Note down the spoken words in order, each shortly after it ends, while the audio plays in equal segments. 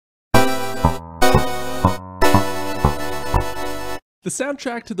The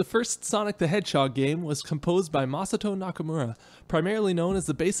soundtrack to the first Sonic the Hedgehog game was composed by Masato Nakamura, primarily known as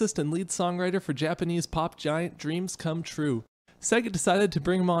the bassist and lead songwriter for Japanese pop giant Dreams Come True. Sega decided to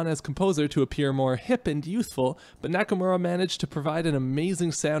bring him on as composer to appear more hip and youthful, but Nakamura managed to provide an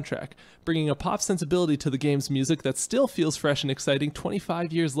amazing soundtrack, bringing a pop sensibility to the game's music that still feels fresh and exciting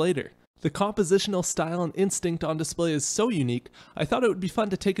 25 years later. The compositional style and instinct on display is so unique, I thought it would be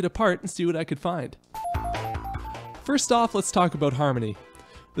fun to take it apart and see what I could find. First off, let's talk about harmony.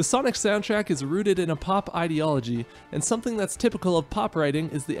 The Sonic soundtrack is rooted in a pop ideology, and something that's typical of pop writing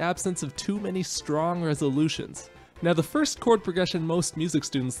is the absence of too many strong resolutions. Now, the first chord progression most music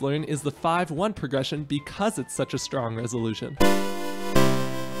students learn is the 5-1 progression because it's such a strong resolution.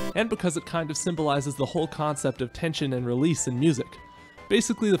 And because it kind of symbolizes the whole concept of tension and release in music.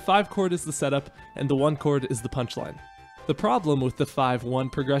 Basically, the 5 chord is the setup, and the 1 chord is the punchline. The problem with the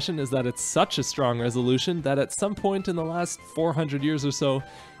 5-1 progression is that it's such a strong resolution that at some point in the last 400 years or so,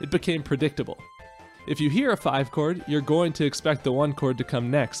 it became predictable. If you hear a 5 chord, you're going to expect the 1 chord to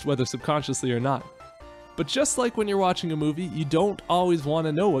come next, whether subconsciously or not. But just like when you're watching a movie, you don't always want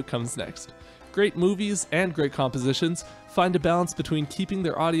to know what comes next. Great movies and great compositions find a balance between keeping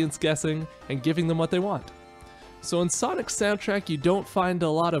their audience guessing and giving them what they want. So in Sonic's soundtrack, you don't find a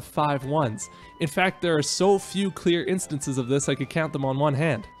lot of 5-1s. In fact, there are so few clear instances of this I could count them on one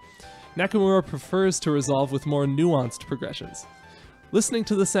hand. Nakamura prefers to resolve with more nuanced progressions. Listening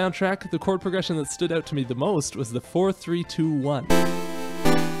to the soundtrack, the chord progression that stood out to me the most was the 4-3-2-1.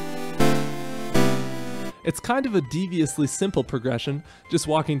 It's kind of a deviously simple progression, just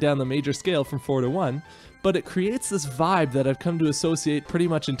walking down the major scale from 4 to 1, but it creates this vibe that I've come to associate pretty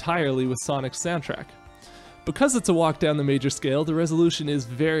much entirely with Sonic's soundtrack. Because it's a walk down the major scale, the resolution is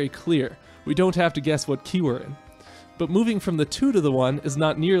very clear. We don't have to guess what key we're in. But moving from the 2 to the 1 is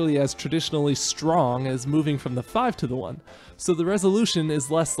not nearly as traditionally strong as moving from the 5 to the 1, so the resolution is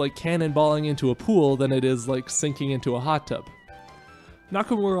less like cannonballing into a pool than it is like sinking into a hot tub.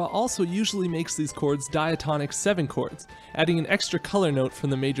 Nakamura also usually makes these chords diatonic 7 chords, adding an extra color note from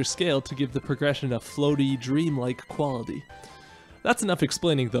the major scale to give the progression a floaty, dreamlike quality. That's enough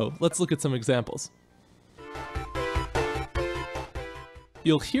explaining though, let's look at some examples.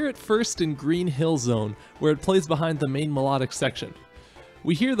 You'll hear it first in Green Hill Zone, where it plays behind the main melodic section.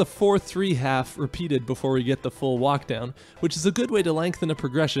 We hear the 4-3 half repeated before we get the full walkdown, which is a good way to lengthen a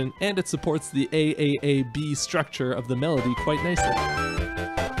progression, and it supports the AAAB structure of the melody quite nicely.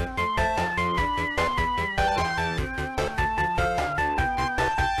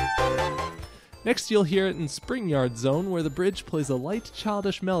 Next you'll hear it in Spring Yard Zone, where the bridge plays a light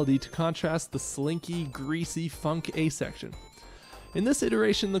childish melody to contrast the slinky, greasy funk A section. In this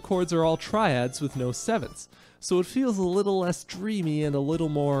iteration, the chords are all triads with no 7s, so it feels a little less dreamy and a little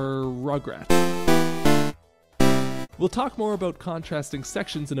more Rugrats. We'll talk more about contrasting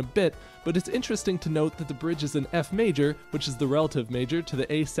sections in a bit, but it's interesting to note that the bridge is in F major, which is the relative major, to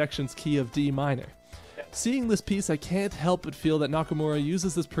the A section's key of D minor. Seeing this piece, I can't help but feel that Nakamura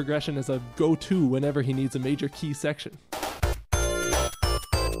uses this progression as a go-to whenever he needs a major key section.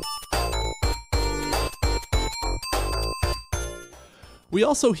 We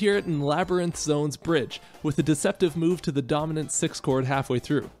also hear it in Labyrinth Zone's bridge, with a deceptive move to the dominant 6 chord halfway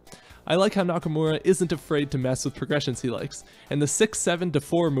through. I like how Nakamura isn't afraid to mess with progressions he likes, and the 6-7 to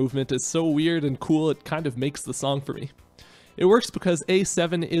 4 movement is so weird and cool it kind of makes the song for me. It works because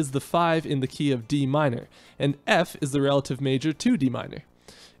A7 is the 5 in the key of D minor, and F is the relative major to D minor.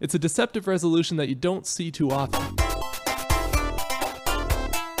 It's a deceptive resolution that you don't see too often.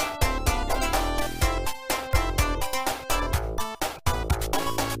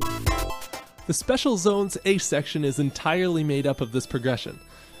 The Special Zone's A section is entirely made up of this progression.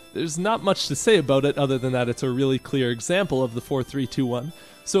 There's not much to say about it other than that it's a really clear example of the 4-3-2-1,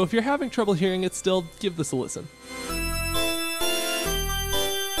 so if you're having trouble hearing it still, give this a listen.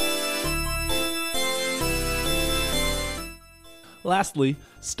 Lastly,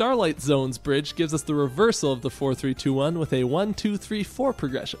 Starlight Zone's bridge gives us the reversal of the 4-3-2-1 with a 1-2-3-4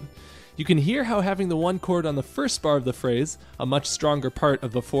 progression. You can hear how having the 1 chord on the first bar of the phrase, a much stronger part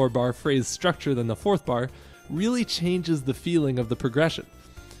of the 4-bar phrase structure than the 4th bar, really changes the feeling of the progression.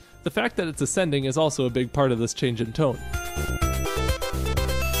 The fact that it's ascending is also a big part of this change in tone.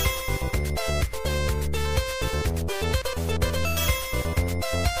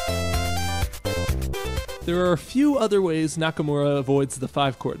 There are a few other ways Nakamura avoids the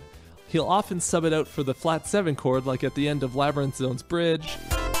 5 chord. He'll often sub it out for the flat 7 chord, like at the end of Labyrinth Zone's bridge,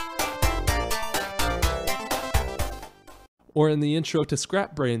 or in the intro to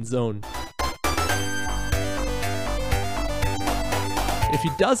Scrap Brain Zone. If If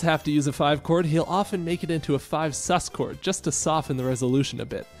he does have to use a 5 chord, he'll often make it into a 5 sus chord just to soften the resolution a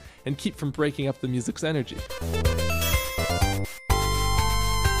bit and keep from breaking up the music's energy.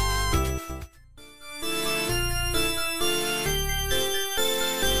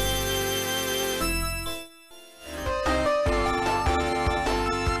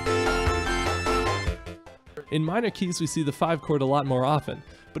 In minor keys we see the 5 chord a lot more often,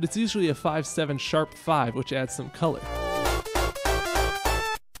 but it's usually a 5-7 sharp 5 which adds some color.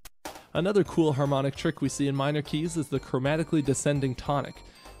 Another cool harmonic trick we see in minor keys is the chromatically descending tonic.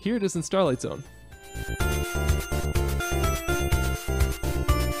 Here it is in Starlight Zone.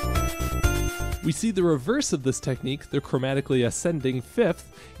 We see the reverse of this technique, the chromatically ascending 5th,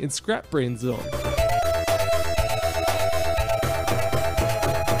 in Scrap Brain Zone.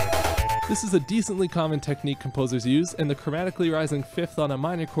 This is a decently common technique composers use, and the chromatically rising 5th on a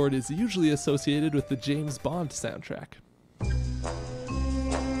minor chord is usually associated with the James Bond soundtrack.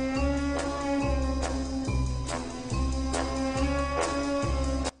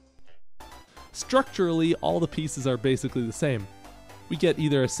 Structurally, all the pieces are basically the same. We get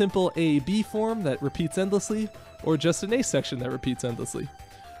either a simple A-B form that repeats endlessly, or just an A section that repeats endlessly.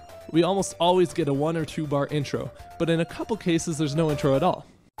 We almost always get a 1 or 2 bar intro, but in a couple cases there's no intro at all.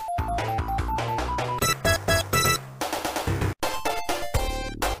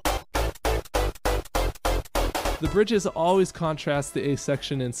 The bridges always contrast the A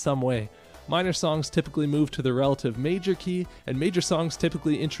section in some way. Minor songs typically move to the relative major key, and major songs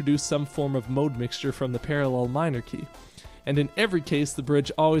typically introduce some form of mode mixture from the parallel minor key. And in every case, the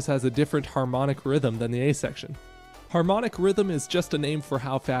bridge always has a different harmonic rhythm than the A section. Harmonic rhythm is just a name for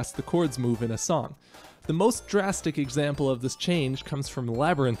how fast the chords move in a song. The most drastic example of this change comes from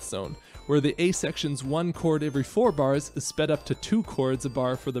Labyrinth Zone, where the A section's 1 chord every 4 bars is sped up to 2 chords a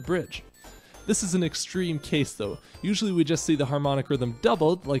bar for the bridge. This is an extreme case though. Usually we just see the harmonic rhythm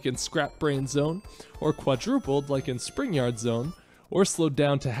doubled, like in Scrap Brain Zone, or quadrupled, like in Spring Yard Zone, or slowed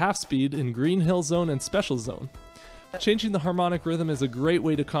down to half speed in Green Hill Zone and Special Zone. Changing the harmonic rhythm is a great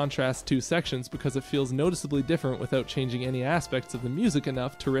way to contrast 2 sections because it feels noticeably different without changing any aspects of the music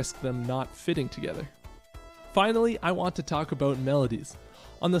enough to risk them not fitting together. Finally, I want to talk about melodies.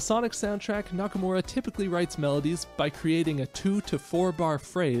 On the Sonic soundtrack, Nakamura typically writes melodies by creating a 2 to 4 bar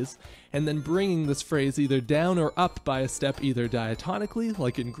phrase and then bringing this phrase either down or up by a step either diatonically,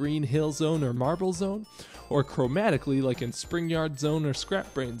 like in Green Hill Zone or Marble Zone, or chromatically, like in Spring Yard Zone or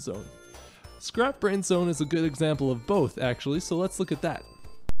Scrap Brain Zone. Scrap Brain Zone is a good example of both, actually, so let's look at that.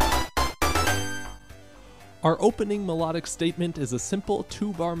 Our opening melodic statement is a simple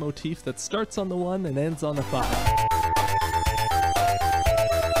 2-bar motif that starts on the 1 and ends on the 5.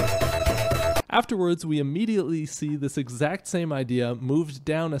 Afterwards, we immediately see this exact same idea moved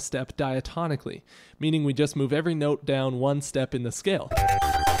down a step diatonically, meaning we just move every note down 1 step in the scale.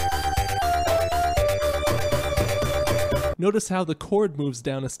 Notice how the chord moves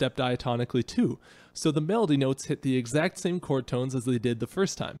down a step diatonically too, so the melody notes hit the exact same chord tones as they did the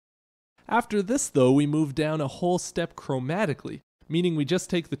first time. After this though, we move down a whole step chromatically, meaning we just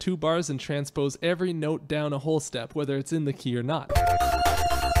take the 2 bars and transpose every note down a whole step, whether it's in the key or not.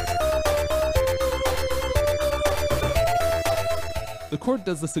 The chord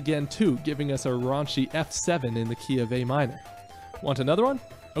does this again too, giving us a raunchy F7 in the key of A minor. Want another one?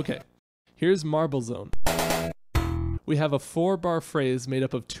 Okay, here's Marble Zone. We have a 4-bar phrase made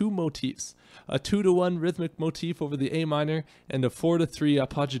up of 2 motifs, a 2-to-1 rhythmic motif over the A minor and a 4-to-3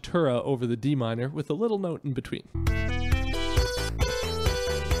 appoggiatura over the D minor with a little note in between.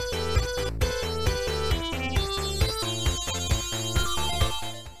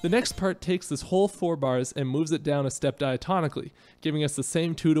 The next part takes this whole 4 bars and moves it down a step diatonically, giving us the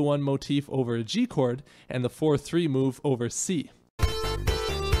same 2-to-1 motif over a G chord and the 4-3 move over C.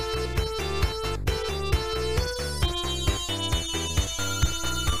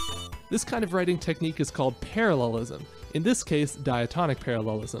 This kind of writing technique is called parallelism, in this case diatonic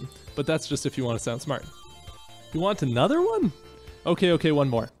parallelism, but that's just if you want to sound smart. You want another one? Okay, one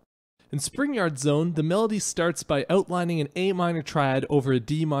more. In Spring Yard Zone, the melody starts by outlining an A minor triad over a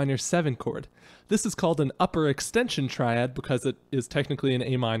D minor 7 chord. This is called an upper extension triad because it is technically an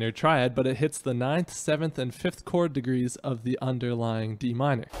A minor triad, but it hits the 9th, 7th, and 5th chord degrees of the underlying D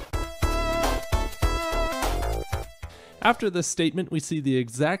minor. After this statement, we see the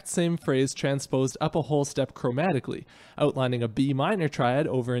exact same phrase transposed up a whole step chromatically, outlining a B minor triad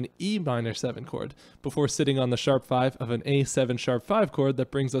over an E minor 7 chord, before sitting on the sharp 5 of an A7 sharp 5 chord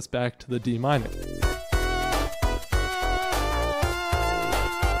that brings us back to the D minor.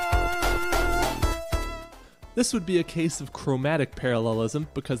 This would be a case of chromatic parallelism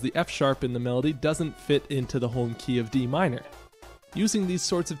because the F sharp in the melody doesn't fit into the home key of D minor. Using these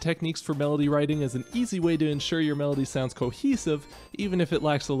sorts of techniques for melody writing is an easy way to ensure your melody sounds cohesive, even if it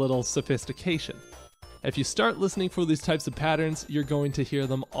lacks a little sophistication. If you start listening for these types of patterns, you're going to hear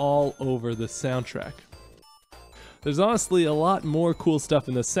them all over the soundtrack. There's honestly a lot more cool stuff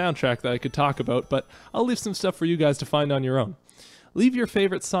in this soundtrack that I could talk about, but I'll leave some stuff for you guys to find on your own. Leave your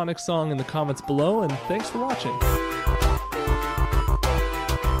favorite Sonic song in the comments below, and thanks for watching.